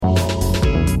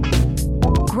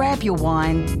grab your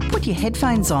wine, put your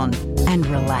headphones on and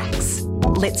relax.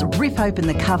 Let's rip open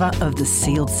the cover of the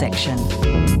sealed section.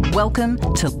 Welcome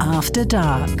to After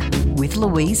Dark with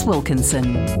Louise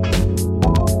Wilkinson.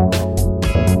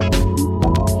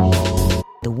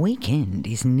 The weekend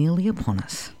is nearly upon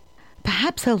us.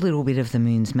 Perhaps a little bit of the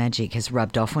moon's magic has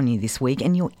rubbed off on you this week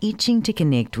and you're itching to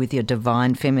connect with your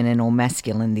divine feminine or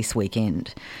masculine this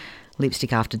weekend.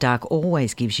 Lipstick After Dark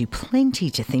always gives you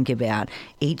plenty to think about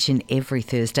each and every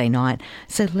Thursday night,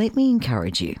 so let me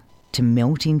encourage you to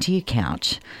melt into your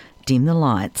couch, dim the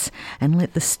lights and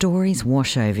let the stories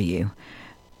wash over you,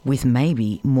 with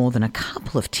maybe more than a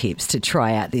couple of tips to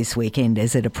try out this weekend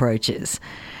as it approaches.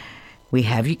 We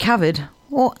have you covered,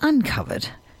 or uncovered,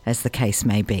 as the case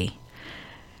may be.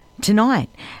 Tonight,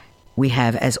 we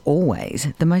have, as always,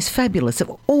 the most fabulous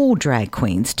of all drag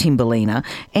queens, Timberlina,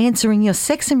 answering your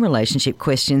sex and relationship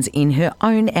questions in her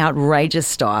own outrageous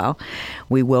style.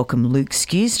 We welcome Luke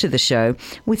Skews to the show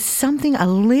with something a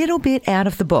little bit out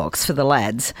of the box for the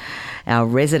lads. Our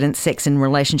resident sex and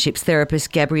relationships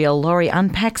therapist, Gab Lawrie,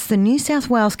 unpacks the New South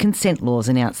Wales consent laws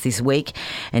announced this week,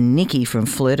 and Nikki from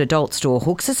Flirt Adult Store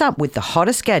hooks us up with the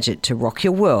hottest gadget to rock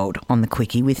your world on the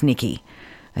Quickie with Nikki.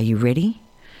 Are you ready?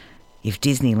 If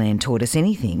Disneyland taught us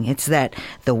anything, it's that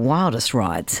the wildest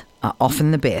rides are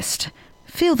often the best.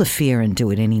 Feel the fear and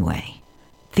do it anyway.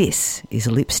 This is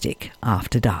Lipstick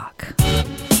After Dark.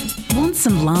 Want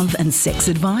some love and sex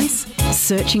advice?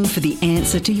 Searching for the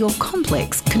answer to your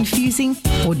complex, confusing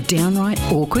or downright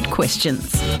awkward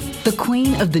questions? The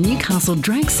queen of the Newcastle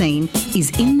drag scene is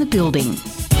in the building.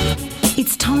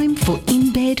 It's time for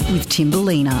In Bed with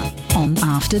Timberlina on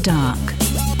After Dark.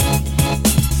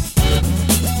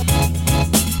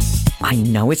 I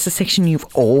know it's the section you've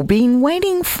all been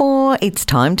waiting for. It's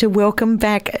time to welcome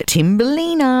back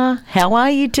Timberlina. How are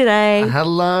you today?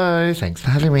 Hello. Thanks for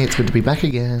having me. It's good to be back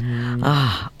again.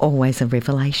 Always a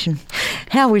revelation.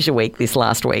 How was your week this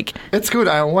last week? It's good.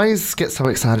 I always get so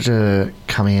excited to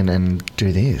come in and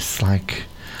do this. I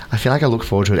feel like I look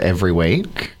forward to it every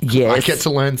week. Yes. I get to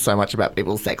learn so much about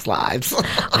people's sex lives.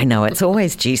 I know, it's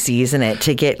always juicy, isn't it,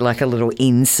 to get like a little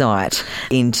insight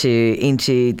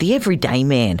into the everyday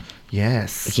man.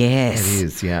 Yes. Yes. It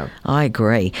is, yeah. I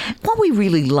agree. What we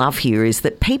really love here is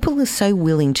that people are so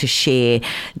willing to share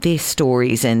their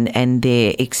stories and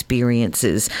their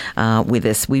experiences with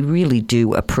us. We really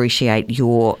do appreciate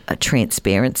your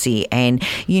transparency, and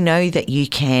you know that you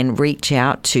can reach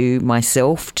out to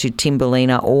myself, to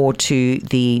Timberlina, or to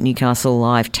the Newcastle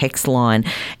Live text line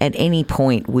at any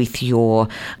point with your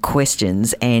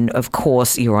questions, and of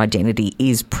course your identity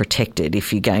is protected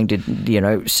if you're going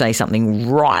to, say something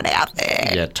right out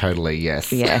there. Yeah, totally,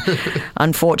 yes. Yeah.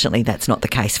 Unfortunately, that's not the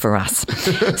case for us.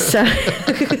 So,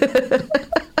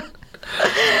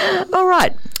 all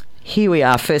right, here we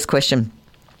are. First question.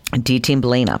 Dear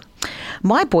Timberlina,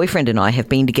 my boyfriend and I have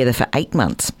been together for 8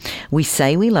 months. We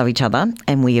say we love each other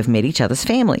and we have met each other's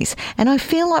families, and I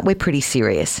feel like we're pretty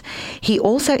serious. He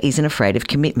also isn't afraid of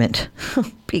commitment.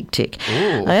 Big tick.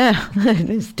 Yeah,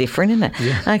 it's different, isn't it?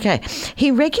 Yeah. Okay.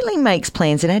 He regularly makes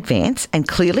plans in advance and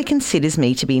clearly considers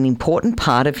me to be an important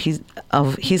part of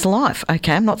his life.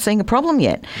 Okay, I'm not seeing a problem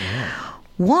yet. Yeah.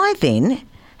 Why then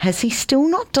has he still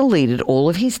not deleted all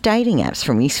of his dating apps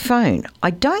from his phone? I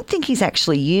don't think he's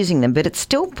actually using them, but it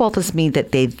still bothers me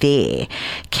that they're there.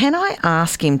 Can I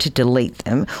ask him to delete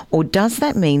them, or does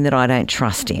that mean that I don't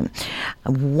trust him?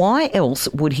 Why else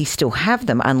would he still have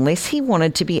them unless he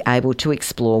wanted to be able to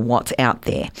explore what's out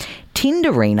there?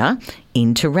 Tinderina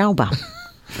in Terralba.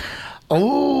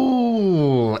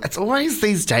 Oh, it's always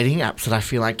these dating apps that I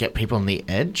feel like get people on the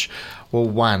edge. Well,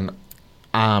 one,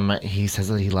 he says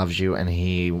that he loves you and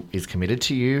he is committed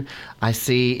to you. I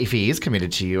see if he is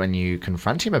committed to you and you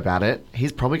confront him about it,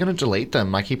 he's probably going to delete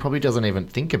them. He probably doesn't even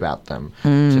think about them,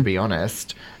 to be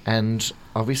honest. And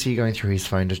obviously you're going through his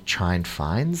phone to try and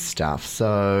find stuff.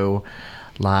 So,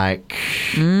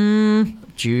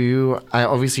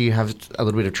 obviously you have a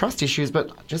little bit of trust issues,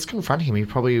 but just confront him. He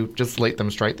probably just delete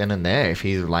them straight then and there if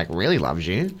he really loves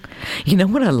you. You know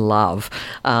what I love?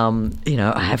 I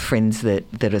have friends that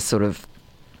are sort of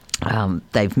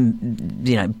they've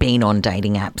been on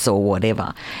dating apps or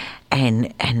whatever,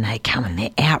 and they come and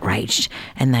they're outraged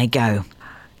and they go,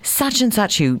 such and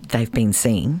such who they've been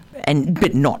seeing,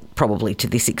 but not probably to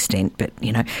this extent, but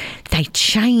they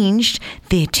changed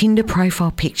their Tinder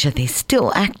profile picture. They're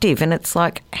still active, and it's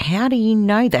like, how do you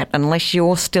know that unless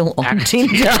you're still on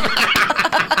Tinder?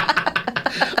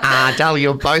 Darling,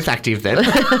 you're both active then.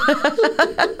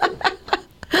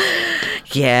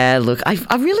 Yeah, look,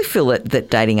 I really feel that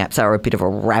dating apps are a bit of a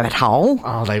rabbit hole.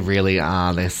 Oh, they really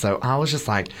are. I was just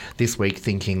this week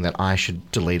thinking that I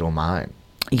should delete all mine.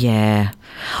 Yeah.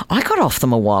 I got off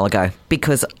them a while ago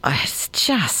because it's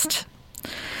just...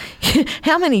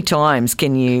 How many times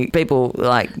can people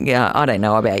like, I don't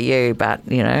know about you, but,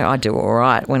 I do all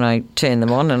right when I turn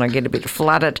them on and I get a bit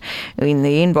flooded, when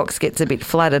the inbox gets a bit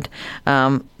flooded.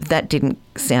 That didn't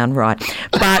sound right.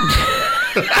 But...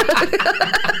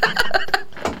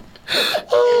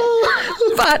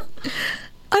 but...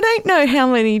 I don't know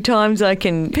how many times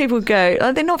people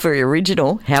go, they're not very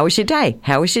original. How was your day?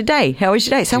 How was your day? How was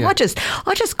your day? So I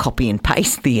just copy and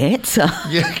paste the answer.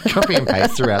 Yeah, copy and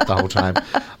paste throughout the whole time.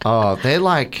 Oh, they're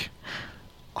like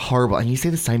horrible. And you see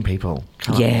the same people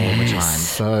come up all the time.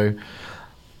 So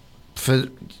for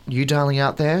you, darling,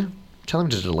 out there, tell him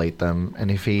to delete them.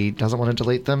 And if he doesn't want to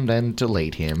delete them, then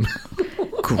delete him.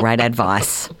 Great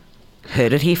advice.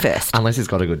 Heard it here first. Unless he's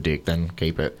got a good dick, then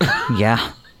keep it.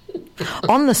 Yeah.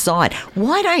 On the side,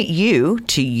 why don't you,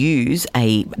 to use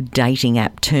a dating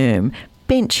app term,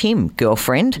 bench him,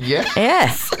 girlfriend? Yeah.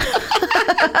 Yeah.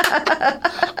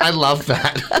 I love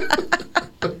that.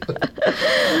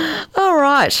 All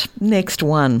right, next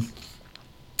one.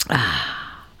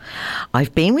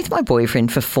 I've been with my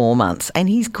boyfriend for 4 months and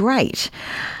he's great.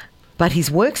 But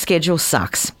his work schedule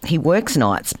sucks. He works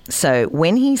nights. So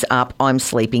when he's up, I'm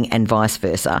sleeping and vice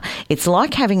versa. It's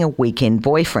like having a weekend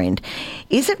boyfriend.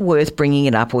 Is it worth bringing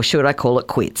it up or should I call it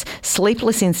quits?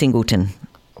 Sleepless in Singleton.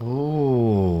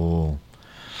 Ooh.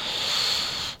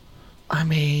 I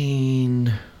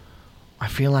mean, I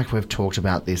feel like we've talked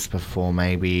about this before,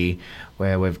 maybe,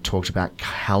 where we've talked about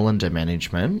calendar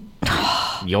management.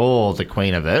 You're the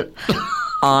queen of it.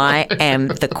 I am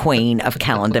the queen of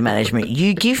calendar management.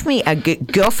 You give me a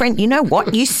girlfriend, you know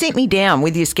what? You sit me down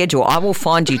with your schedule. I will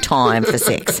find you time for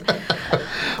sex.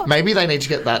 Maybe they need to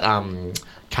get that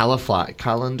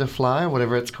Calendar Fly,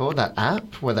 whatever it's called, that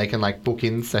app where they can like book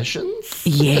in sessions.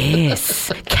 Yes.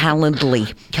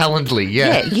 Calendly. Calendly,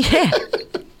 yeah. Yeah.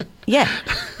 Yeah,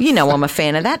 you know I'm a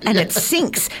fan of that, and it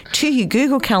syncs to your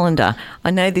Google Calendar.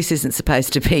 I know this isn't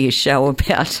supposed to be a show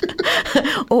about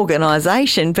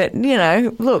organisation, but,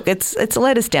 look, it's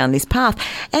led us down this path.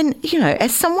 And,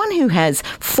 as someone who has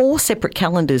 4 separate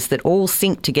calendars that all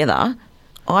sync together,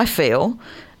 I feel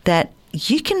that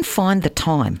you can find the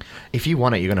time. If you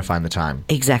want it, you're going to find the time.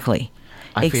 Exactly.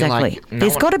 I feel like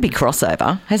There's got to be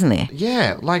crossover, hasn't there?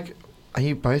 Yeah, like, are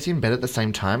you both in bed at the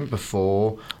same time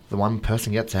before the one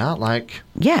person gets out? Like,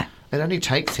 yeah. It only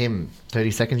takes him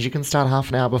 30 seconds. You can start half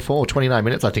an hour before. 29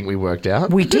 minutes, I think we worked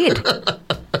out. We did.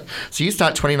 So you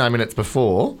start 29 minutes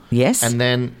before. Yes. And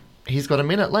then he's got a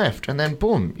minute left. And then,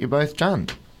 boom, you're both done.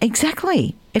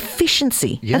 Exactly.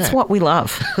 Efficiency. Yeah. That's what we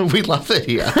love. We love it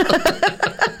here.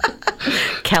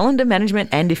 Calendar management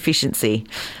and efficiency.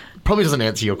 Probably doesn't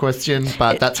answer your question,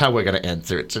 but that's how we're going to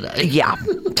answer it today. Yeah.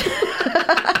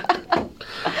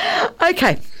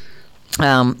 Okay.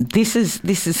 This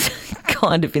is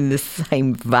kind of in the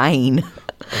same vein.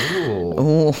 Ooh.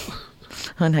 Oh,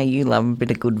 I know you love a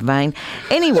bit of good vein.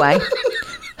 Anyway.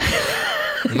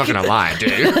 I'm not going to lie,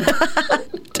 dude.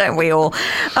 Don't we all?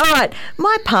 All right.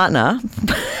 My partner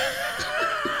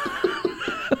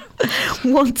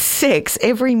wants sex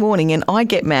every morning and I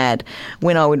get mad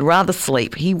when I would rather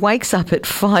sleep. He wakes up at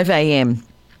 5 a.m.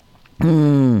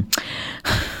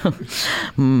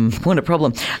 What a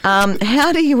problem.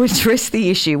 How do you address the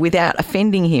issue without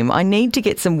offending him? I need to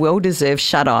get some well-deserved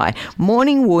shut-eye.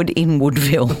 Morning wood in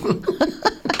Woodville.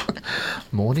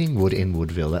 Morning wood in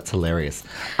Woodville. That's hilarious.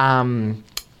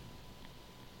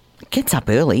 Gets up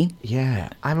early. Yeah.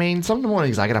 I mean, some of the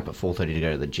mornings I get up at 4:30 to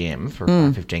go to the gym for a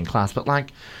 5:15 class, but,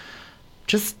 like,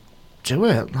 just do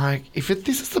it. Like, if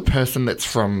this is the person that's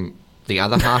from the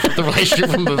other half of the relationship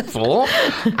from before,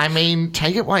 I mean,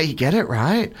 take it while you get it,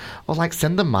 right? Or, like,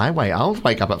 send them my way. I'll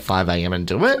wake up at 5 a.m. and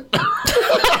do it.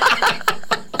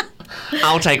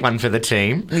 I'll take one for the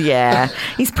team. Yeah.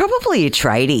 He's probably a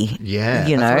tradie. Yeah,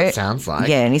 that's what it sounds like.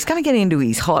 Yeah, and he's going to get into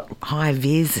his hot high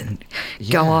vis and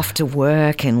go off to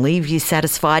work and leave you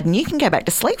satisfied, and you can go back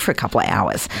to sleep for a couple of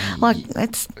hours. Like,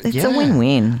 it's a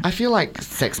win-win. I feel like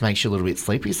sex makes you a little bit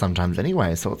sleepy sometimes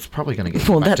anyway, so it's probably going to get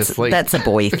you back to sleep. That's a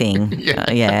boy thing.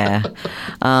 Yeah.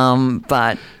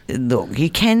 But look, you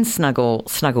can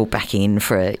snuggle back in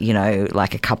for,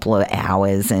 like a couple of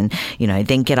hours and,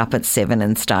 then get up at 7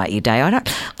 and start your day. I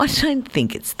don't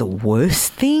think it's the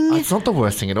worst thing. It's not the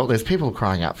worst thing at all. There's people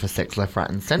crying out for sex left, right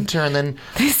and centre, and then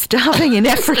they're starving in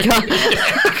Africa.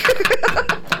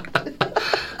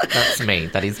 That's me.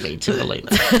 That is me,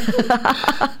 Timberlina.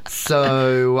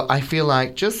 So I feel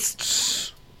like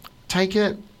just take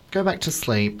it, go back to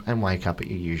sleep and wake up at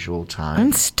your usual time.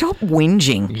 And stop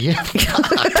whinging. Yeah.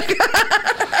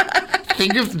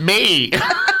 Think of me.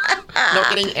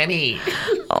 Not getting any.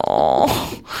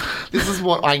 Oh. This is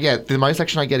what I get. The most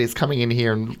action I get is coming in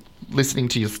here and listening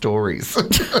to your stories.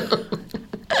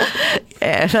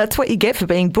 Yeah, that's what you get for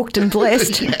being booked and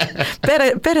blessed. Yeah.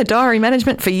 Better diary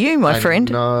management for you, my friend.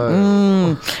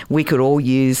 No. We could all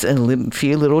use a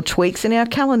few little tweaks in our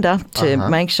calendar to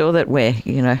make sure that we're,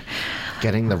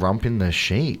 getting the rump in the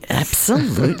sheet.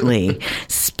 Absolutely.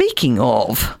 Speaking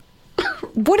of,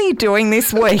 what are you doing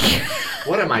this week?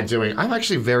 What am I doing? I'm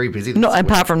actually very busy this week.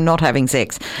 Apart from not having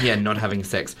sex. Yeah, not having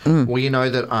sex. Well, you know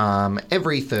that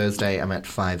every Thursday I'm at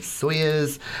 5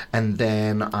 Sawyers, and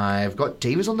then I've got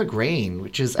Divas on the Green,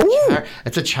 which is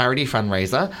it's a charity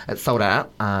fundraiser. It's sold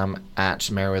out at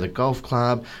Merriweather Golf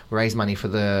Club. We raise money for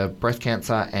the breast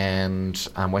cancer and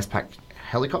Westpac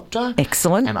helicopter.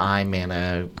 Excellent. And I man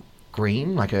a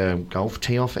green, like a golf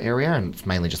tee-off area, and it's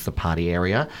mainly just the party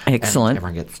area. Excellent. And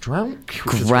everyone gets drunk.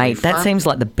 Great. That seems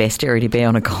like the best area to be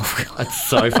on a golf course. It's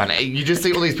so fun. You just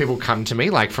see all these people come to me,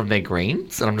 like, from their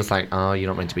greens, and I'm just like, oh, you're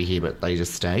not meant to be here, but they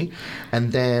just stay.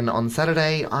 And then on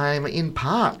Saturday, I'm in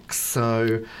parks,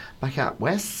 so back out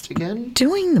west again.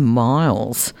 Doing the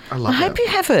miles. I hope you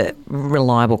have a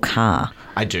reliable car.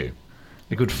 I do.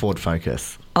 A good Ford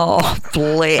Focus. Oh,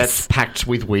 bless. That's packed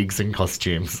with wigs and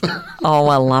costumes. Oh,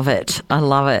 I love it. I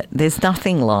love it. There's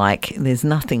nothing like,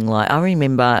 I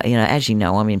remember, as you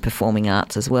know, I'm in performing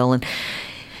arts as well. And,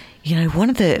 one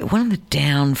of the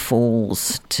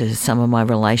downfalls to some of my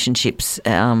relationships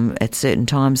at certain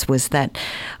times was that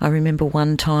I remember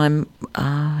one time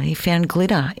he found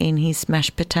glitter in his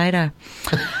mashed potato.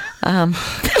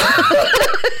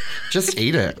 Just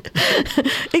eat it.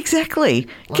 Exactly.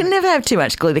 Can never have too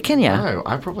much glitter, can you? No,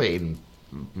 I've probably eaten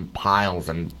piles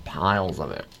and piles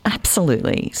of it.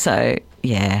 Absolutely. So,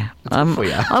 yeah,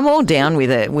 I'm all down with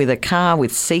a car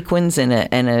with sequins and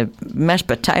a mashed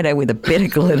potato with a bit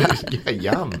of glitter. Yeah,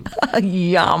 yum.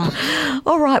 Yum.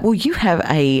 All right. Well, you have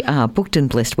a booked and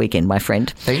blessed weekend, my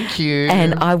friend. Thank you.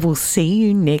 And I will see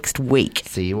you next week.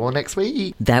 See you all next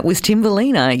week. That was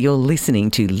Timberlina. You're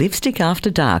listening to Lipstick After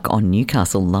Dark on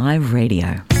Newcastle Live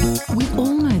Radio. We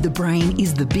all know the brain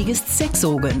is the biggest sex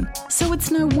organ, so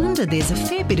it's no wonder there's a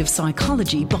fair bit of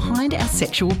psychology behind our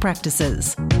sexual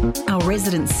practices. Our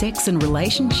resident sex and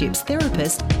relationships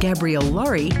therapist, Gab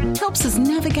Lawrie, helps us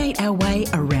navigate our way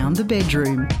around the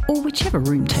bedroom, or whichever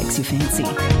room takes your fancy.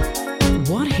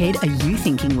 What head are you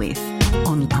thinking with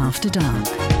on After Dark?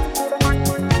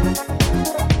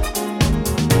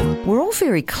 We're all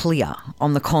very clear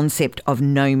on the concept of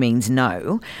no means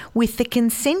no, with the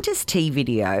Consent is Tea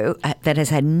video that has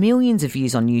had millions of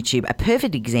views on YouTube, a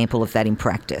perfect example of that in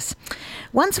practice.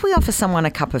 Once we offer someone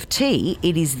a cup of tea,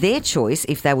 it is their choice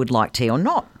if they would like tea or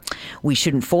not. We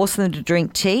shouldn't force them to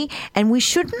drink tea, and we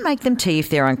shouldn't make them tea if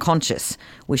they're unconscious.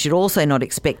 We should also not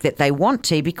expect that they want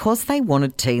tea because they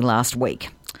wanted tea last week.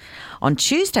 On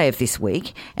Tuesday of this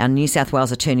week, our New South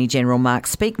Wales Attorney-General Mark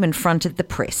Speakman fronted the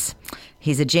press.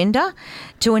 His agenda?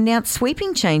 To announce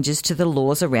sweeping changes to the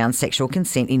laws around sexual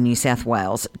consent in New South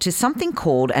Wales to something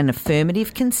called an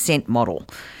affirmative consent model.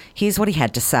 Here's what he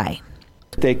had to say.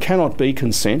 There cannot be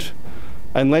consent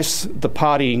unless the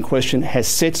party in question has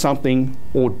said something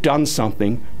or done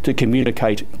something to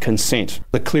communicate consent.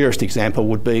 The clearest example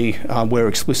would be where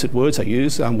explicit words are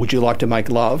used. Would you like to make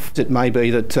love? It may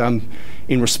be that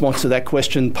in response to that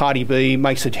question, party B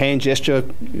makes a hand gesture,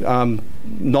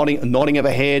 nodding of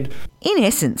a head. In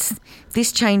essence,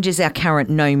 this changes our current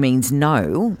no means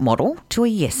no model to a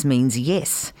yes means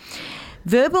yes.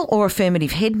 Verbal or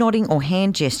affirmative head nodding or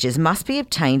hand gestures must be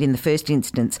obtained in the first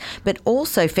instance, but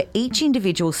also for each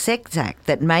individual sex act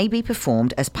that may be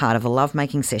performed as part of a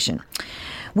lovemaking session.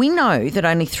 We know that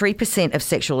only 3% of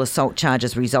sexual assault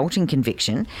charges result in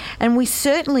conviction, and we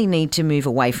certainly need to move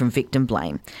away from victim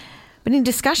blame. But in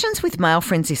discussions with male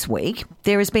friends this week,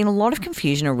 there has been a lot of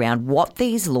confusion around what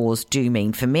these laws do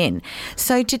mean for men.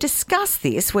 So to discuss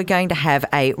this, we're going to have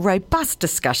a robust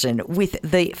discussion with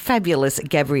the fabulous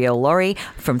Gab Lawrie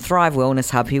from Thrive Wellness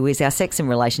Hub, who is our sex and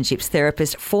relationships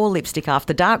therapist for Lipstick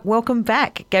After Dark. Welcome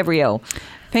back, Gabrielle.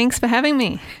 Thanks for having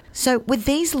me. So were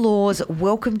these laws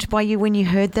welcomed by you when you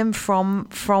heard them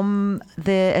from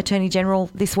the Attorney General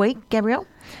this week, Gabrielle?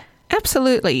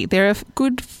 Absolutely. They're a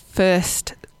good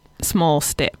first small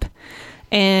step.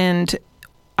 And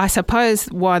I suppose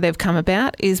why they've come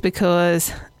about is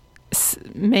because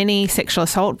many sexual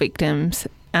assault victims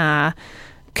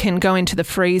can go into the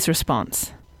freeze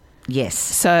response. Yes.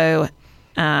 So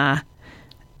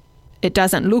it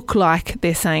doesn't look like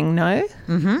they're saying no.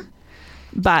 Mm-hmm.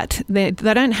 but they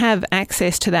don't have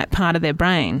access to that part of their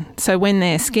brain. So when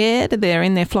they're scared, they're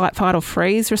in their flight, fight or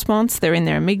freeze response, they're in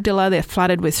their amygdala, they're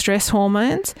flooded with stress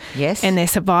hormones. Yes. And their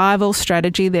survival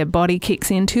strategy their body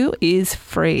kicks into is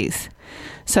freeze.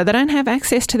 So they don't have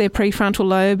access to their prefrontal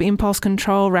lobe, impulse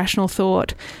control, rational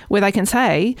thought, where they can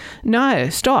say, no,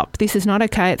 stop, this is not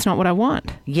okay, it's not what I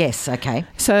want. Yes, okay.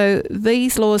 So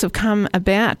these laws have come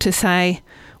about to say,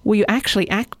 well, you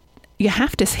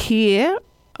have to hear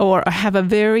or have a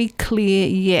very clear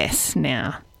yes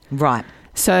now. Right.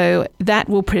 So that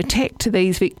will protect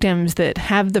these victims that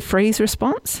have the freeze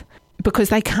response, because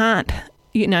they can't,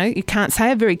 you can't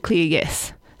say a very clear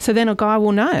yes. So then a guy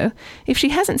will know if she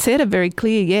hasn't said a very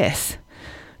clear yes,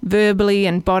 verbally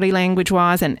and body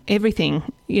language-wise and everything,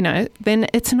 then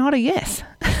it's not a yes.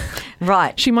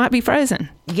 Right. She might be frozen.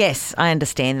 Yes, I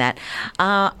understand that.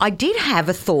 I did have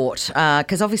a thought,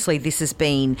 because obviously this has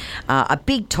been a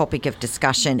big topic of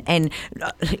discussion, and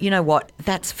you know what?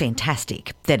 That's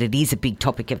fantastic that it is a big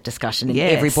topic of discussion and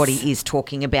Yes. everybody is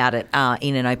talking about it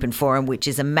in an open forum, which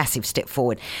is a massive step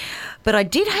forward. But I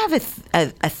did have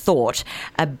a thought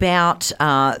about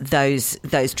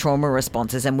those trauma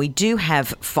responses, and we do have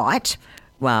fight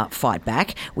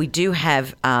back. We do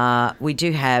have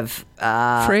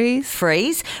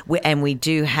freeze, and we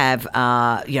do have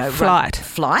Flight.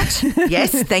 Flight.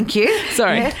 Yes, thank you.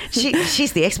 Sorry. Yeah,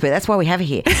 she's the expert. That's why we have her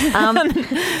here.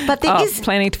 But there is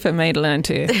plenty for me to learn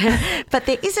too. But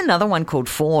there is another one called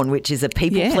fawn, which is a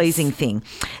people-pleasing thing.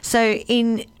 So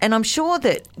and I'm sure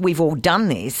that we've all done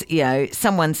this.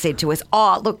 Someone said to us,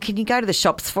 "Oh, look, can you go to the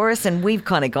shops for us?" And we've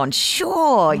kind of gone,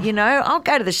 "Sure, I'll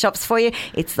go to the shops for you."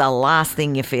 It's the last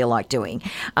thing you feel like doing.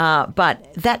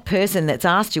 But that person that's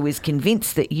asked you is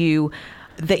convinced that you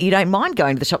don't mind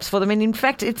going to the shops for them, and in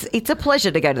fact, it's a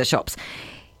pleasure to go to the shops.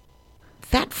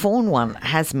 That fawn one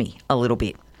has me a little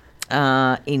bit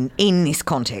in this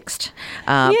context.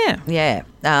 Yeah.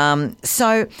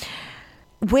 So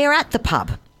we're at the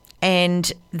pub,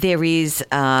 and there is,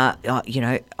 I'm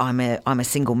a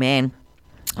single man.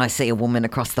 I see a woman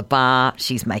across the bar.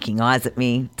 She's making eyes at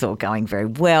me. It's all going very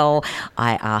well.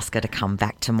 I ask her to come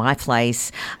back to my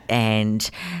place, and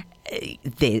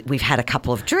we've had a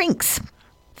couple of drinks.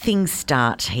 Things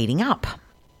start heating up.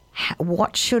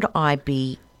 What should I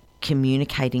be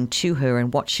communicating to her,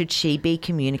 and what should she be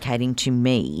communicating to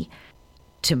me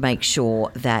to make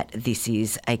sure that this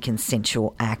is a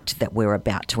consensual act that we're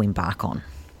about to embark on?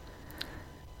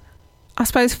 I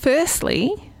suppose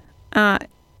firstly,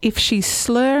 if she's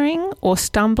slurring or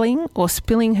stumbling or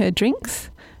spilling her drinks,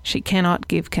 she cannot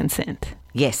give consent.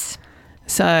 Yes.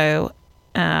 So,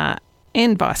 and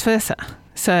vice versa.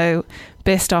 So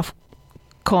best off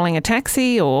calling a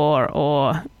taxi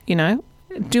or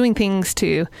doing things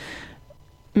to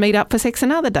meet up for sex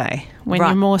another day when Right.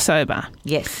 you're more sober.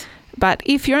 Yes. But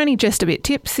if you're only just a bit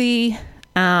tipsy,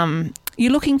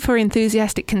 you're looking for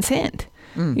enthusiastic consent.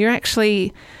 You're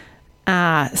actually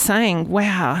saying,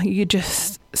 wow, you're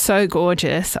just so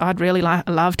gorgeous. I'd really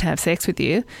love to have sex with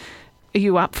you. Are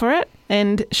you up for it?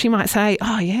 And she might say,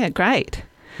 oh, yeah, great.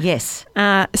 Yes.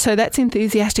 So that's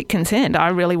enthusiastic consent. I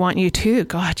really want you too.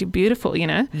 God, you're beautiful,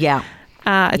 Yeah.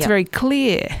 It's very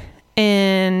clear.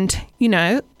 And,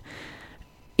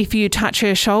 if you touch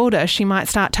her shoulder, she might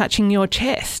start touching your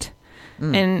chest.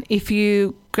 And if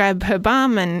you grab her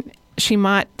bum, and she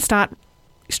might start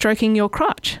stroking your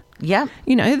crotch. Yeah.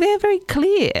 They're very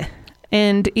clear.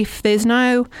 And if there's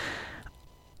no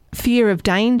fear of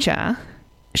danger,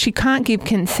 she can't give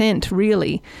consent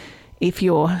really if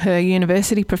you're her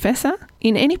university professor.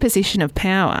 In any position of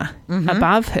power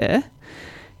above her,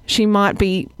 she might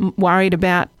be worried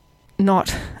about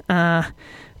not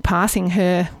passing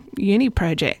her uni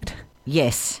project.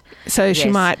 Yes. So she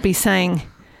Yes. might be saying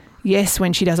yes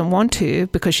when she doesn't want to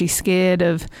because she's scared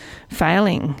of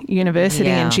failing university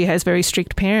Yeah. and she has very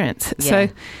strict parents. Yeah. So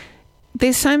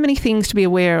there's so many things to be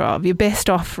aware of. You're best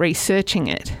off researching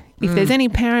it. If there's any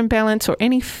power imbalance or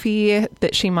any fear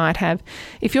that she might have,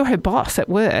 if you're her boss at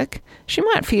work, she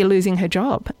might fear losing her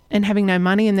job and having no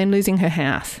money and then losing her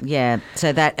house. Yeah.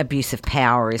 So that abuse of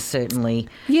power is certainly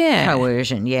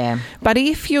coercion. Yeah. But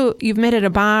if you've met at a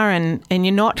bar and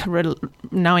you're not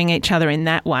knowing each other in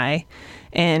that way,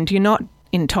 and you're not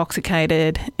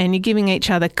intoxicated, and you're giving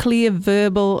each other clear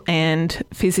verbal and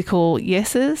physical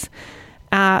yeses,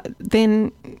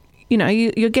 then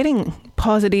you're getting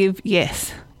positive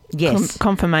yes. Yes.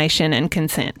 Confirmation and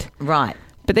consent. Right.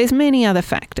 But there's many other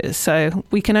factors, so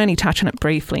we can only touch on it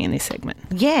briefly in this segment.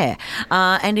 Yeah,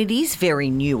 and it is very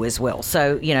new as well.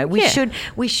 So,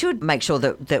 we should make sure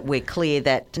that we're clear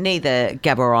that neither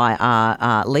Gab or I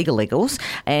are legals,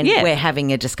 and we're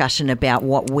having a discussion about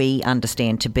what we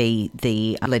understand to be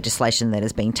the legislation that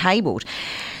has been tabled.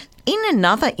 In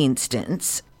another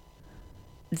instance,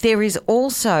 there is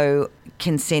also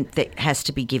consent that has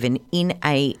to be given in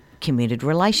a committed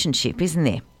relationship, isn't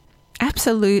there?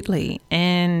 Absolutely.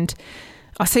 And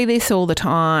I see this all the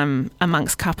time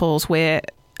amongst couples where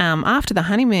after the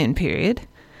honeymoon period,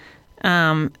 they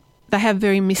have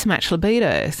very mismatched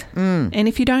libidos. And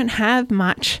if you don't have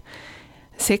much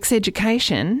sex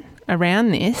education around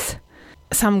this,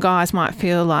 some guys might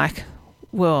feel like,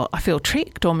 well, I feel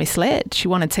tricked or misled. She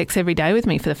wanted sex every day with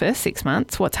me for the first 6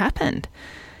 months. What's happened?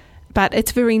 But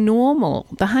it's very normal.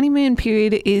 The honeymoon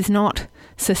period is not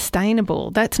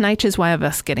sustainable. That's nature's way of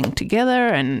us getting together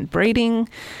and breeding,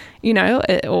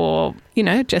 or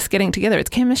just getting together. It's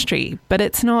chemistry, but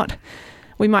it's not.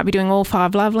 We might be doing all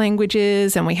 5 love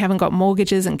languages and we haven't got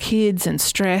mortgages and kids and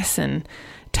stress and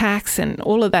tax and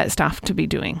all of that stuff to be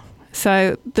doing.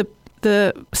 So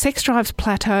the sex drives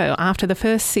plateau after the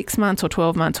first 6 months or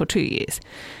 12 months or 2 years.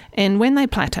 And when they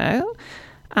plateau,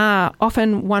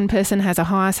 often one person has a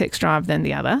higher sex drive than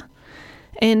the other.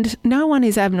 And no one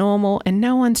is abnormal and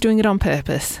no one's doing it on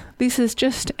purpose. This is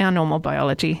just our normal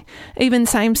biology. Even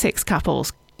same-sex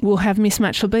couples will have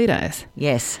mismatched libidos.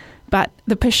 Yes. But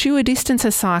the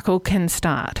pursuer-distancer cycle can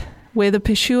start, where the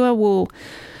pursuer will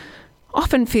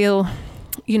often feel,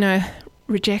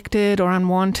 rejected or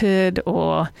unwanted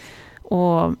or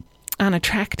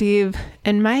unattractive,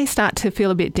 and may start to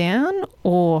feel a bit down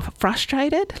or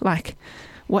frustrated, like,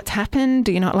 what's happened?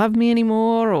 Do you not love me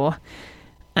anymore? Or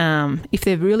if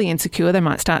they're really insecure, they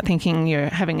might start thinking you're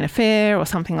having an affair or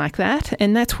something like that.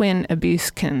 And that's when abuse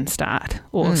can start,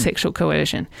 or sexual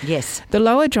coercion. Yes. The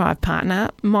lower drive partner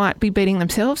might be beating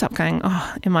themselves up going,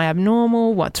 oh, am I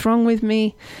abnormal? What's wrong with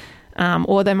me?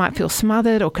 Or they might feel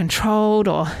smothered or controlled,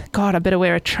 or, God, I better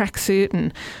wear a tracksuit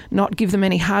and not give them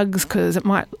any hugs because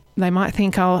they might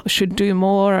think I should do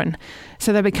more. And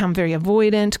so they become very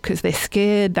avoidant because they're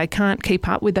scared. They can't keep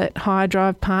up with that higher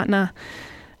drive partner.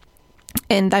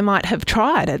 And they might have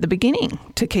tried at the beginning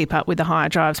to keep up with the higher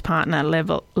drives partner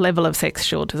level of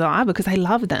sexual desire because they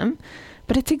love them,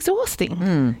 but it's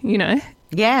exhausting,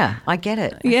 Yeah, I get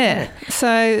it.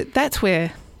 So that's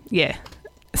where,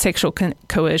 sexual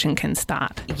coercion can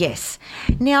start. Yes.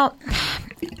 Now,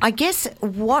 I guess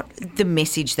what the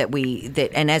message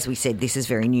and as we said, this is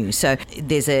very new. So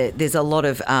there's a lot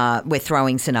of we're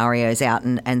throwing scenarios out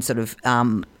and sort of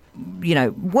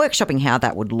workshopping how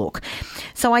that would look.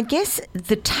 So I guess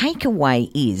the takeaway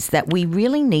is that we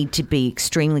really need to be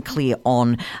extremely clear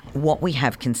on what we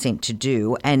have consent to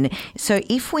do. And so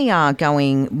if we are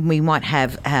we might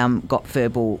have got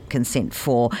verbal consent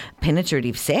for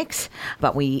penetrative sex,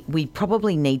 but we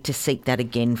probably need to seek that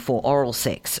again for oral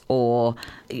sex or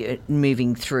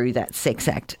moving through that sex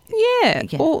act. Yeah.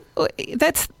 Or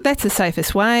that's the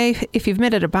safest way. If you've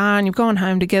met at a bar and you've gone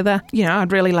home together,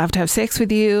 I'd really love to have sex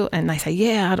with you, and they say,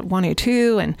 yeah, I'd want to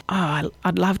too, and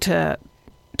I'd love to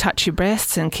touch your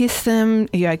breasts and kiss them.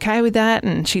 Are you okay with that?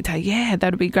 And she'd say, yeah,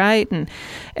 that'd be great. And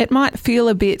it might feel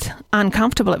a bit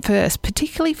uncomfortable at first,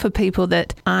 particularly for people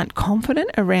that aren't confident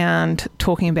around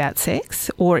talking about sex,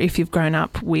 or if you've grown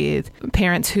up with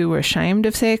parents who were ashamed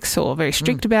of sex or very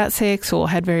strict about sex or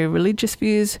had very religious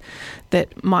views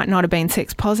that might not have been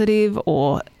sex positive,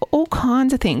 or all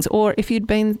kinds of things. Or if you'd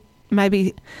been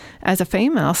maybe as a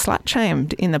female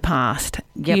slut-shamed in the past,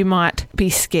 you might be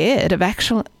scared of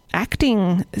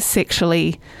acting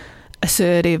sexually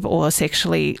assertive or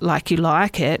sexually like you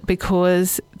like it,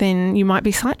 because then you might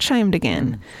be slut-shamed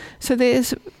again. So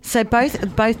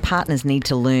both partners need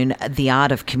to learn the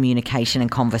art of communication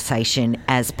and conversation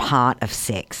as part of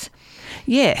sex.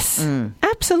 Yes,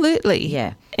 absolutely.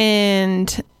 Yeah.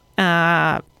 And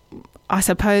I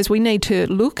suppose we need to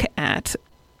look at,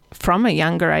 from a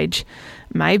younger age,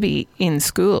 maybe in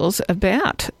schools,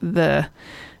 about the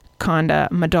kind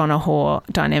of Madonna whore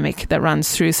dynamic that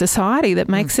runs through society that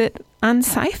makes it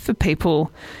unsafe for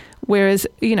people. Whereas,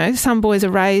 some boys are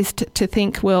raised to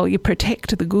think, well, you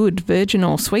protect the good,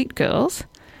 virginal, sweet girls,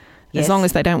 as long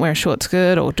as they don't wear a short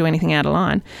skirt or do anything out of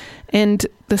line. And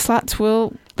the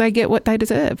sluts, they get what they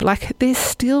deserve. Like, there's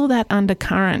still that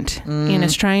undercurrent in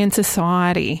Australian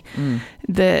society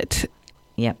that...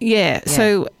 Yeah.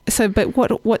 So, but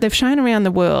what they've shown around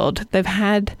the world, they've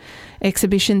had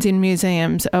exhibitions in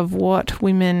museums of what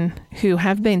women who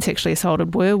have been sexually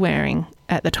assaulted were wearing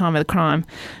at the time of the crime,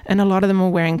 and a lot of them were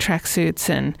wearing tracksuits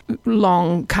and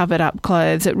long covered up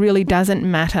clothes. It really doesn't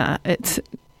matter.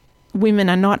 Women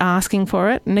are not asking for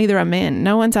it, neither are men.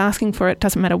 No one's asking for it.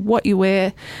 Doesn't matter what you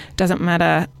wear, doesn't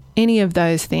matter any of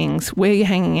those things, where you're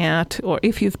hanging out, or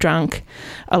if you've drunk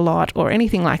a lot or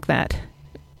anything like that.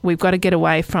 We've got to get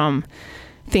away from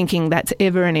thinking that's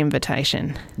ever an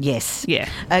invitation. Yes. Yeah.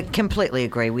 I completely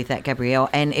agree with that, Gabrielle.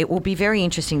 And it will be very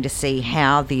interesting to see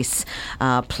how this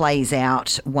plays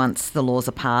out once the laws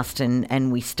are passed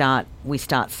and we start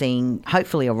seeing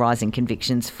hopefully a rise in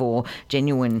convictions for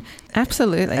genuine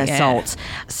assaults.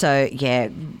 Yeah. So, yeah,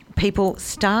 people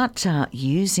start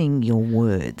using your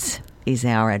words is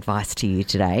our advice to you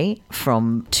today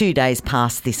from 2 days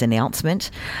past this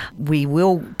announcement. We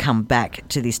will come back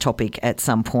to this topic at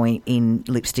some point in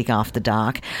Lipstick After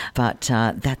Dark, but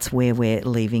that's where we're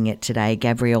leaving it today.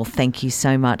 Gabrielle, thank you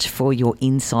so much for your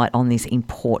insight on this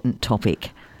important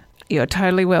topic. You're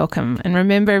totally welcome. And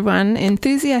remember, everyone,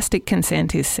 enthusiastic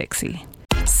consent is sexy.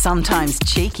 Sometimes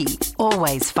cheeky,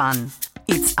 always fun.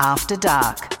 It's After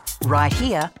Dark, right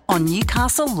here on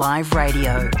Newcastle Live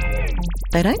Radio.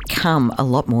 They don't come a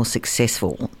lot more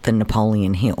successful than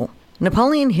Napoleon Hill.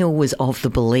 Napoleon Hill was of the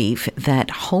belief that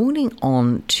holding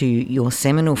on to your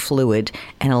seminal fluid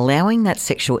and allowing that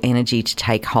sexual energy to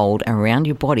take hold around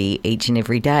your body each and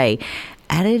every day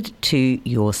added to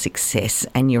your success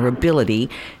and your ability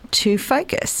to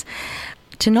focus.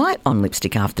 Tonight on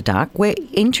Lipstick After Dark, we're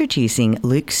introducing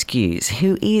Luke Skews,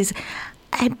 who is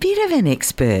a bit of an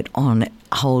expert on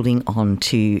holding on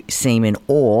to semen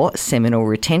or seminal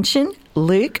retention.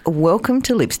 Luke, welcome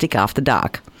to Lipstick After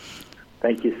Dark.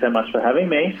 Thank you so much for having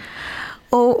me.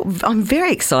 Oh, I'm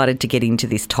very excited to get into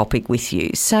this topic with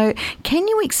you. So can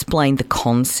you explain the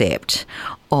concept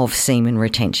of semen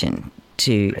retention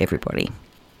to everybody?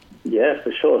 Yeah,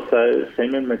 for sure. So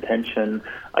semen retention,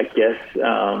 I guess,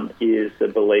 is the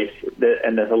belief that,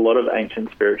 and there's a lot of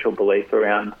ancient spiritual belief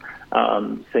around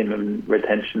semen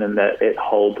retention, and that it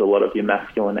holds a lot of your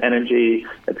masculine energy.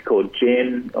 It's called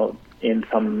jinn, or in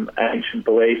some ancient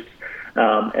beliefs.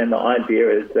 And the idea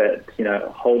is that,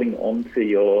 holding on to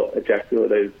your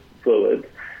ejaculative fluids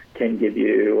can give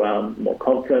you more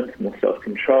confidence, more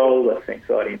self-control, less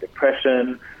anxiety and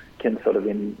depression, can sort of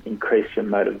increase your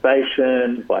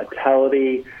motivation,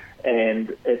 vitality,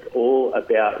 and it's all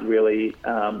about really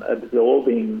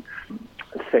absorbing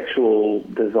sexual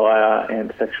desire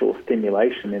and sexual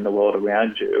stimulation in the world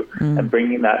around you and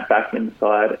bringing that back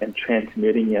inside and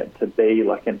transmuting it to be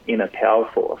like an inner power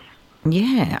force.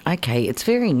 Yeah, okay. It's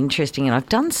very interesting, and I've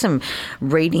done some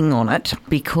reading on it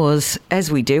because, as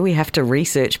we do, we have to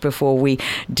research before we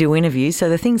do interviews. So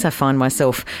the things I find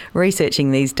myself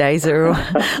researching these days are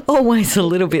always a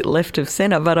little bit left of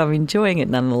centre, but I'm enjoying it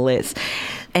nonetheless.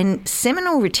 And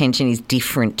seminal retention is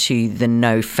different to the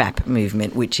no-fap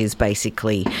movement, which is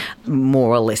basically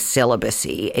more or less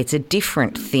celibacy. It's a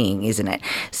different thing, isn't it?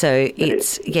 So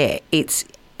it's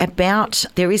about,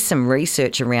 there is some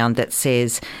research around that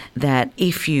says that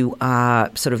if you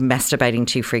are sort of masturbating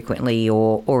too frequently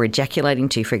or ejaculating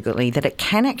too frequently, that it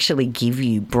can actually give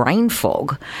you brain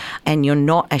fog and you're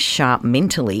not as sharp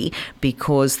mentally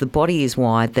because the body is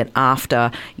wired that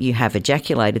after you have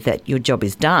ejaculated that your job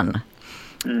is done.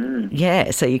 Yeah,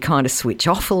 so you kind of switch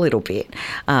off a little bit,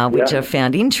 which I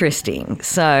found interesting.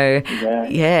 So,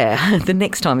 the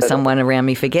next time someone around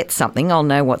me forgets something, I'll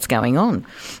know what's going on.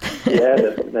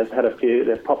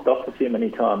 They've popped off a few many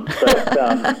times.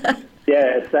 But,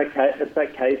 it's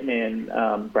that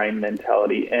caveman brain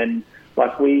mentality. And,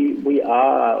 like, we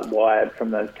are wired from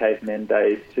those caveman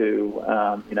days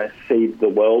to, feed the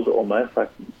world almost. Like,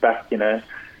 back,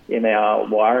 in our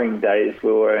wiring days,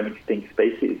 we were an extinct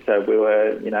species, so we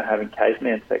were, having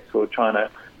caveman sex. We were trying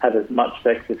to have as much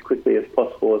sex as quickly as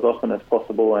possible, as often as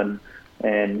possible, and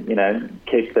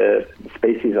keep the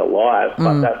species alive.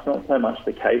 But that's not so much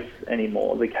the case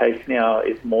anymore. The case now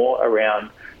is more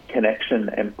around connection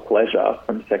and pleasure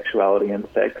from sexuality and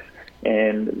sex,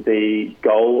 and the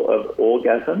goal of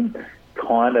orgasm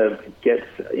kind of gets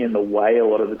in the way a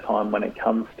lot of the time when it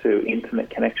comes to intimate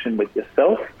connection with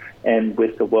yourself and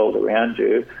with the world around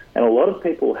you. And a lot of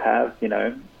people have,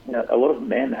 a lot of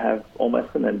men have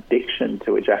almost an addiction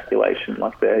to ejaculation.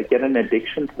 Like they get an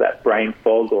addiction to that brain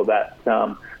fog or that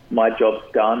my job's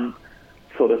done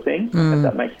sort of thing, if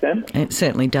that makes sense. It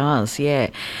certainly does,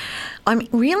 yeah. I'm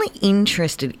really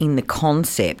interested in the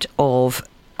concept of,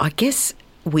 I guess,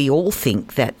 we all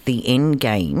think that the end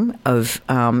game of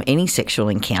any sexual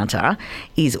encounter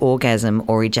is orgasm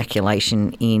or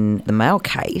ejaculation in the male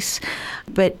case,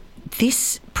 but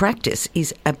this practice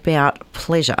is about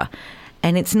pleasure,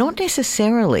 and it's not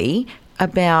necessarily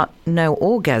about no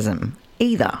orgasm.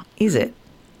 either, is it?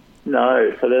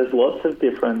 No. So there's lots of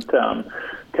different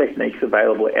techniques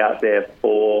available out there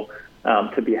for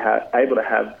to be able to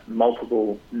have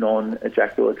multiple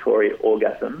non-ejaculatory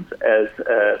orgasms as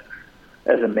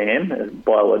a man, as a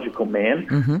biological man.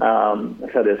 Mm-hmm.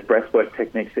 So there's breathwork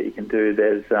techniques that you can do.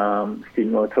 There's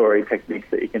stimulatory techniques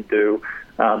that you can do.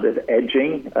 There's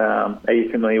edging. Are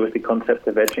you familiar with the concept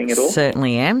of edging at all?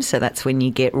 Certainly am. So that's when you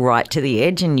get right to the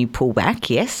edge and you pull back,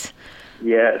 yes?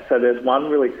 Yeah. So there's one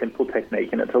really simple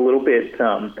technique, and it's a little bit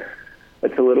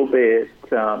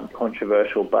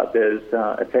controversial, but there's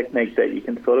a technique that you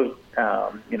can sort of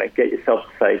get yourself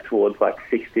to say towards like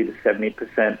 60 to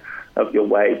 70% of your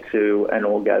way to an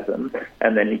orgasm,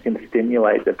 and then you can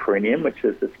stimulate the perineum, which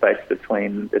is the space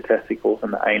between the testicles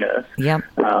and the anus. Yep.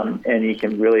 And you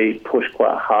can really push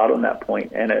quite hard on that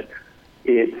point, and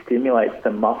it stimulates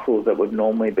the muscles that would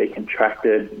normally be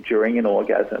contracted during an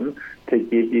orgasm to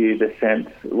give you the sense,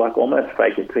 like almost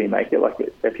fake it till you make it. Like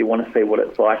if you want to see what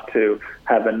it's like to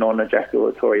have a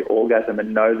non-ejaculatory orgasm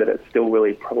and know that it's still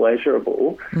really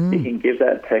pleasurable, you can give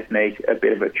that technique a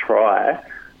bit of a try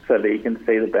so that you can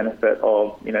see the benefit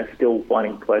of, still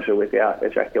finding pleasure without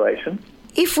ejaculation.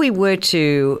 If we were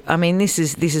to, this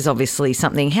is obviously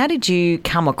something, how did you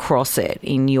come across it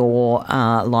in your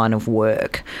line of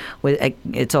work?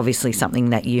 It's obviously something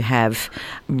that you have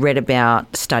read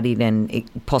about, studied and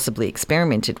possibly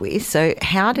experimented with. So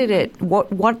how did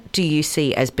what do you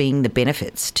see as being the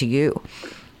benefits to you?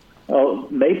 Well,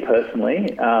 me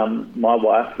personally, my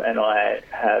wife and I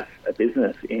have a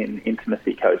business in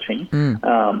intimacy coaching,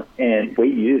 and we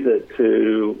use it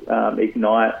to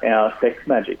ignite our sex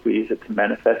magic. We use it to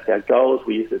manifest our goals.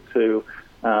 We use it to,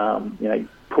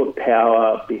 put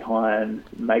power behind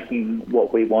making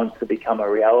what we want to become a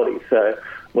reality. So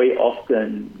we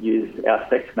often use our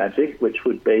sex magic, which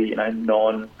would be,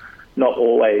 not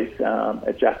always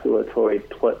ejaculatory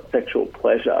sexual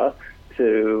pleasure,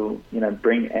 to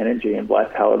bring energy and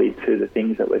vitality to the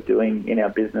things that we're doing in our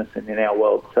business and in our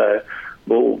world. So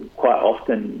we'll quite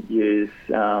often use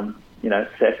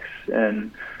sex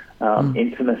and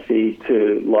intimacy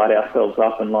to light ourselves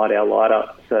up and light our light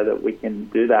up so that we can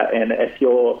do that. And if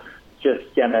you're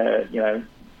just gonna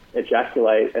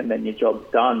ejaculate and then your job's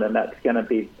done, then that's going to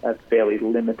be a fairly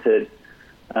limited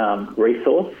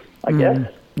resource, I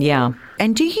guess. Yeah.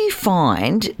 And do you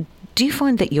find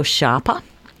that you're sharper?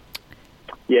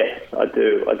 Yes, I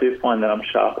do. I do find that I'm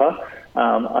sharper.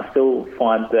 I still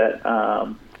find that,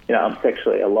 I'm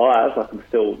sexually alive. Like I'm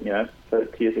still, to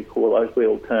use a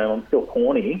colloquial term, I'm still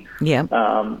horny. Yeah.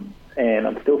 And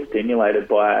I'm still stimulated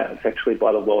sexually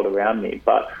by the world around me.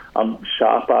 But I'm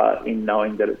sharper in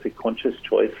knowing that it's a conscious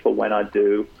choice for when I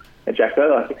do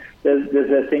ejaculate. Like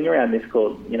there's a thing around this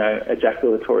called,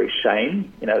 ejaculatory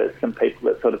shame. There's some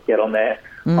people that sort of get on their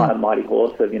high and mighty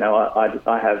horse of,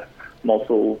 I have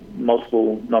multiple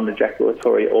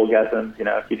non-ejaculatory orgasms.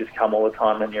 If you just come all the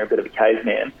time, then you're a bit of a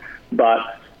caveman.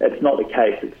 But it's not the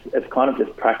case. It's kind of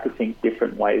just practicing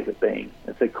different ways of being.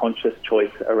 It's a conscious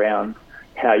choice around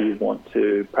how you want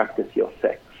to practice your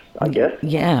sex, I guess.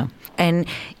 Yeah. And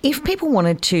if people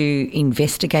wanted to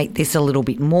investigate this a little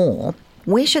bit more,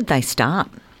 where should they start?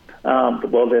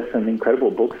 Well, there's some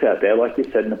incredible books out there. Like you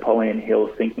said, Napoleon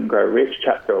Hill's Think and Grow Rich,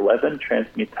 Chapter 11,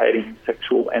 Transmutating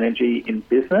Sexual Energy in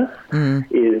Business,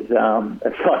 is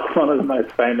it's like one of the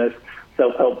most famous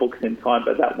self-help books in time,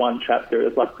 but that one chapter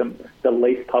is like the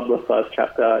least publicised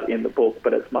chapter in the book,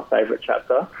 but it's my favourite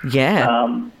chapter.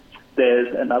 Yeah.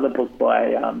 There's another book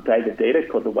by David Dieter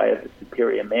called The Way of the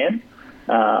Superior Man.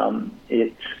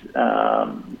 It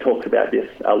talks about this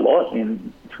a lot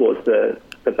towards the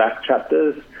back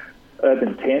chapters.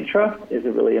 Urban Tantra is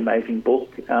a really amazing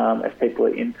book if people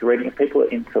are into reading. If people are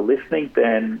into listening,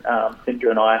 then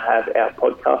Sindra and I have our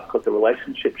podcast called The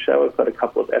Relationship Show. We've got a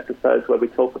couple of episodes where we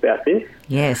talk about this.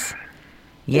 Yes.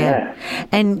 Yeah.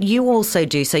 And you also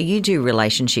do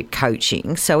relationship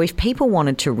coaching. So if people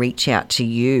wanted to reach out to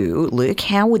you, Luke,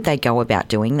 how would they go about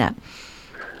doing that?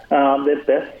 The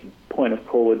best point of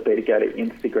call would be to go to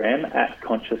Instagram at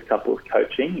Conscious Couples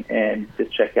Coaching and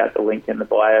just check out the link in the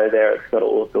bio there. It's got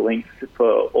all of the links for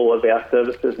all of our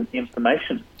services and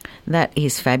information. That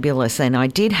is fabulous. And I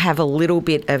did have a little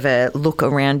bit of a look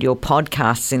around your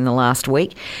podcasts in the last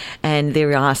week, and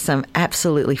there are some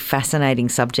absolutely fascinating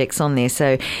subjects on there.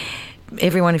 So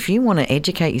everyone, if you want to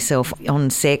educate yourself on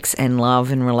sex and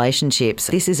love and relationships,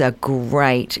 this is a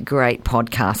great, great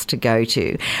podcast to go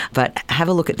to. But have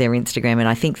a look at their Instagram, and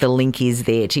I think the link is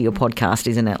there to your podcast,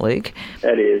 isn't it, Luke?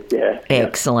 It is, yeah.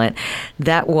 Excellent.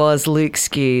 That was Luke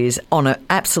Skews on an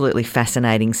absolutely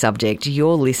fascinating subject.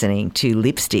 You're listening to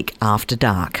Lipstick After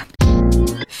Dark.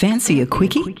 Fancy a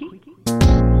quickie?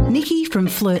 Nikki from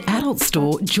Flirt Adult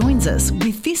Store joins us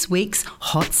with this week's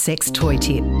hot sex toy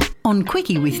tip on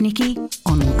Quickie with Nikki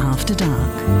on After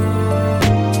Dark.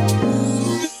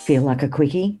 Feel like a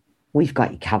quickie? We've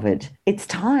got you covered. It's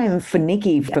time for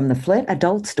Nikki from the Flirt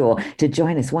Adult Store to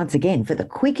join us once again for the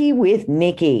Quickie with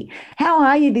Nikki. How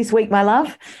are you this week, my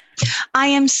love? I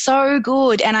am so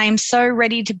good, and I am so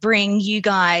ready to bring you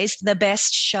guys the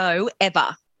best show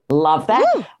ever. Love that.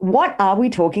 Woo! What are we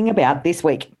talking about this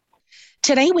week?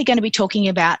 Today we're going to be talking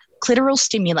about clitoral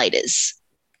stimulators.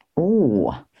 Ooh,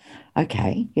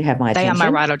 okay. You have my attention. They are my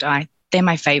ride or die. They're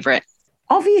my favourite.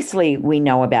 Obviously, we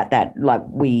know about that, like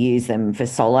we use them for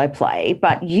solo play,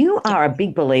 but you are a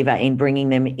big believer in bringing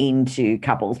them into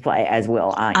couples play as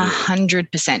well, aren't you?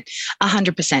 100%.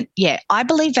 100%. Yeah, I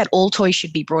believe that all toys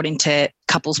should be brought into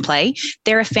couples play.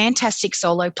 They're a fantastic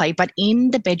solo play, but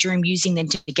in the bedroom, using them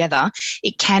together,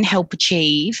 it can help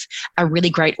achieve a really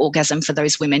great orgasm for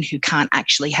those women who can't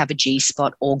actually have a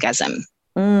G-spot orgasm.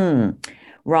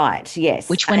 Right, yes.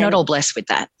 Which we're not all blessed with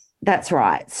that. That's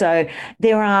right. So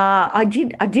there are, I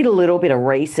did a little bit of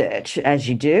research, as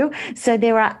you do. So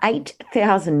there are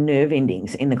 8,000 nerve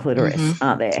endings in the clitoris,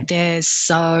 aren't there? There's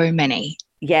so many.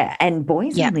 Yeah, and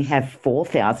boys only have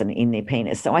 4,000 in their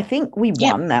penis. So I think we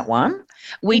won that one.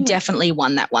 We definitely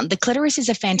won that one. The clitoris is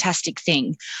a fantastic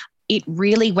thing. It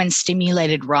really, when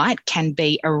stimulated right, can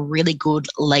be a really good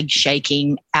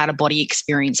leg-shaking, out-of-body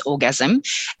experience orgasm.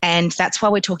 And that's why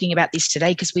we're talking about this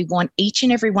today, because we want each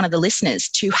and every one of the listeners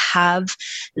to have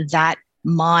that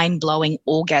mind-blowing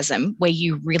orgasm where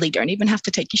you really don't even have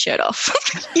to take your shirt off.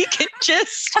 You can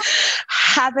just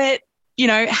have it,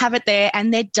 have it there,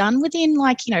 and they're done within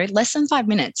less than 5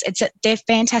 minutes. They're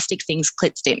fantastic things,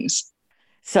 clit stims.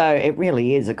 So it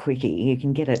really is a quickie. You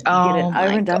can get it over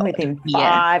and done within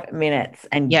 5 minutes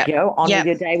and go on with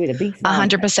your day with a big smile.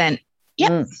 100%.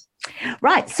 Yep.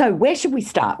 Right. So where should we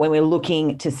start when we're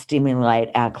looking to stimulate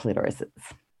our clitorises?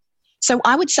 So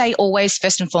I would say always,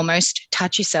 first and foremost,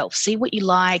 touch yourself. See what you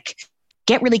like.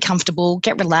 Get really comfortable.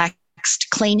 Get relaxed.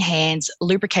 Clean hands,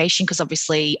 lubrication, because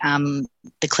obviously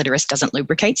the clitoris doesn't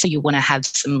lubricate, so you want to have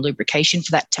some lubrication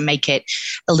for that to make it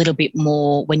a little bit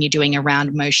more, when you're doing a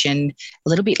round motion, a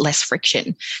little bit less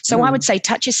friction. So I would say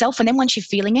touch yourself, and then once you're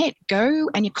feeling it, go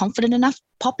and you're confident enough,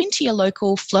 pop into your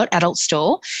local Flirt Adult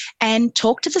Store and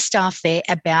talk to the staff there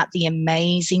about the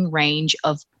amazing range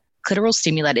of clitoral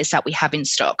stimulators that we have in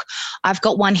stock. I've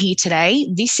got one here today.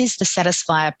 This is the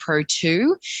Satisfier Pro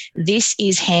 2. This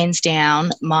is hands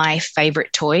down my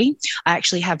favorite toy. I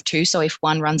actually have two, so if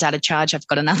one runs out of charge, I've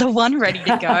got another one ready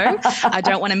to go. I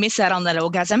don't want to miss out on that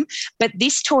orgasm. But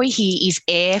this toy here is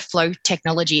airflow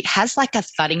technology. It has like a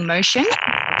thudding motion.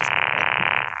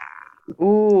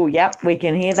 Ooh, yep, we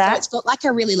can hear that. So it's got like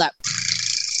a really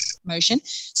motion.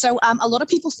 So a lot of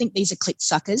people think these are clit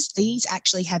suckers. These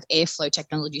actually have airflow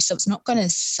technology. So it's not going to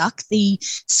suck the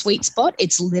sweet spot.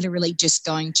 It's literally just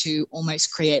going to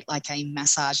almost create like a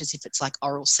massage, as if it's like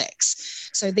oral sex.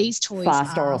 So these toys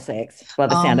Fast oral sex, by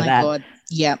the sound of that. Oh, my God.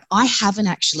 Yeah. I haven't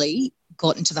actually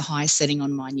gotten to the highest setting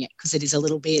on mine yet because it is a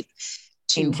little bit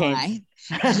too intense. High.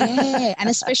 Yeah, and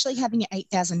especially having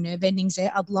 8,000 nerve endings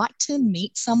there, I'd like to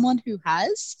meet someone who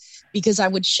has, because I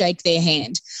would shake their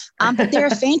hand. But they're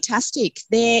fantastic.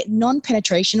 They're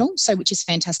non-penetrational, which is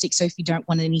fantastic. So if you don't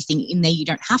want anything in there, you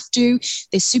don't have to.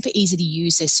 They're super easy to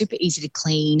use. They're super easy to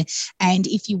clean. And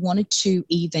if you wanted to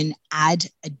even add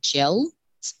a gel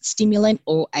stimulant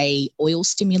or a oil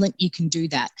stimulant, you can do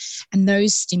that. And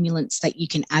those stimulants that you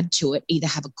can add to it either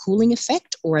have a cooling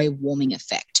effect or a warming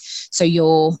effect. So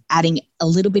you're adding a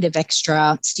little bit of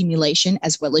extra stimulation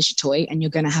as well as your toy, and you're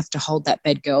going to have to hold that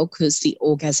bed, girl, because the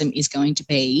orgasm is going to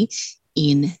be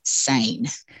insane.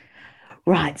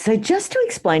 Right. So just to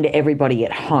explain to everybody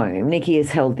at home, Nikki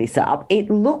has held this up. It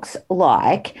looks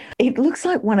like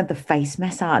one of the face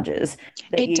massages.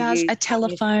 It does. A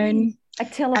telephone.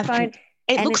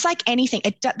 It looks like anything.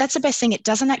 That's the best thing. It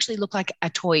doesn't actually look like a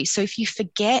toy. So if you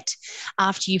forget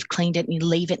after you've cleaned it and you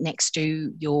leave it next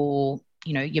to your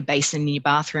basin in your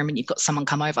bathroom and you've got someone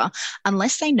come over,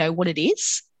 unless they know what it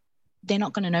is, they're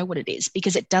not going to know what it is,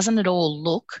 because it doesn't at all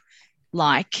look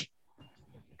like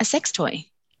a sex toy.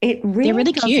 They're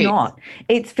really does cute. Not.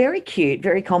 It's very cute,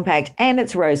 very compact, and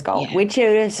it's rose gold, which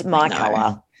is my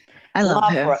colour. I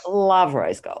love her. Love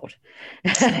rose gold.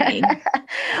 Same.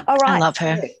 All right. I love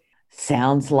her.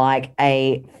 Sounds like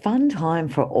a fun time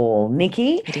for all.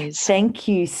 Nikki, it is. Thank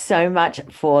you so much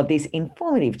for this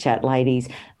informative chat, ladies.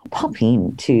 Pop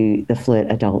in to the Flirt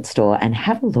Adult Store and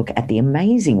have a look at the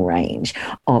amazing range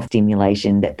of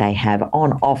stimulation that they have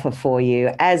on offer for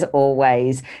you. As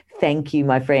always, thank you,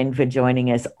 my friend, for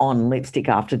joining us on Lipstick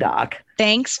After Dark.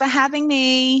 Thanks for having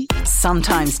me.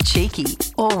 Sometimes cheeky,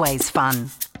 always fun.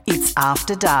 It's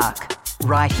After Dark,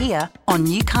 right here on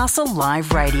Newcastle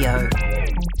Live Radio.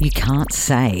 You can't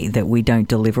say that we don't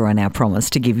deliver on our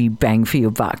promise to give you bang for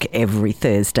your buck every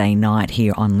Thursday night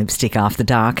here on Lipstick After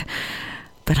Dark.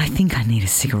 But I think I need a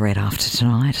cigarette after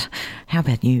tonight. How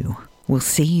about you? We'll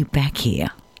see you back here,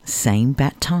 same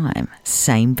bat time,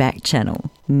 same back channel,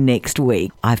 next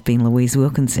week. I've been Louise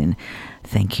Wilkinson.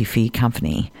 Thank you for your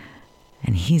company.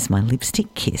 And here's my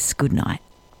lipstick kiss. Good night.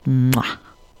 Mwah.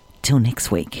 Till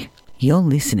next week. You're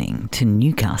listening to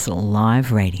Newcastle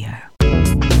Live Radio.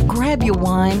 Grab your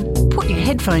wine, put your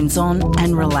headphones on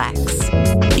and relax.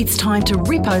 It's time to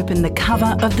rip open the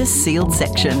cover of the sealed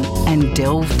section and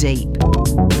delve deep.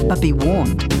 But be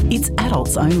warned, it's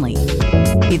adults only.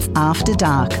 It's After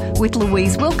Dark with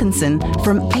Louise Wilkinson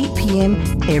from 8 p.m.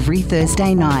 every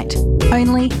Thursday night,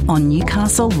 only on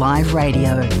Newcastle Live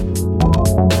Radio.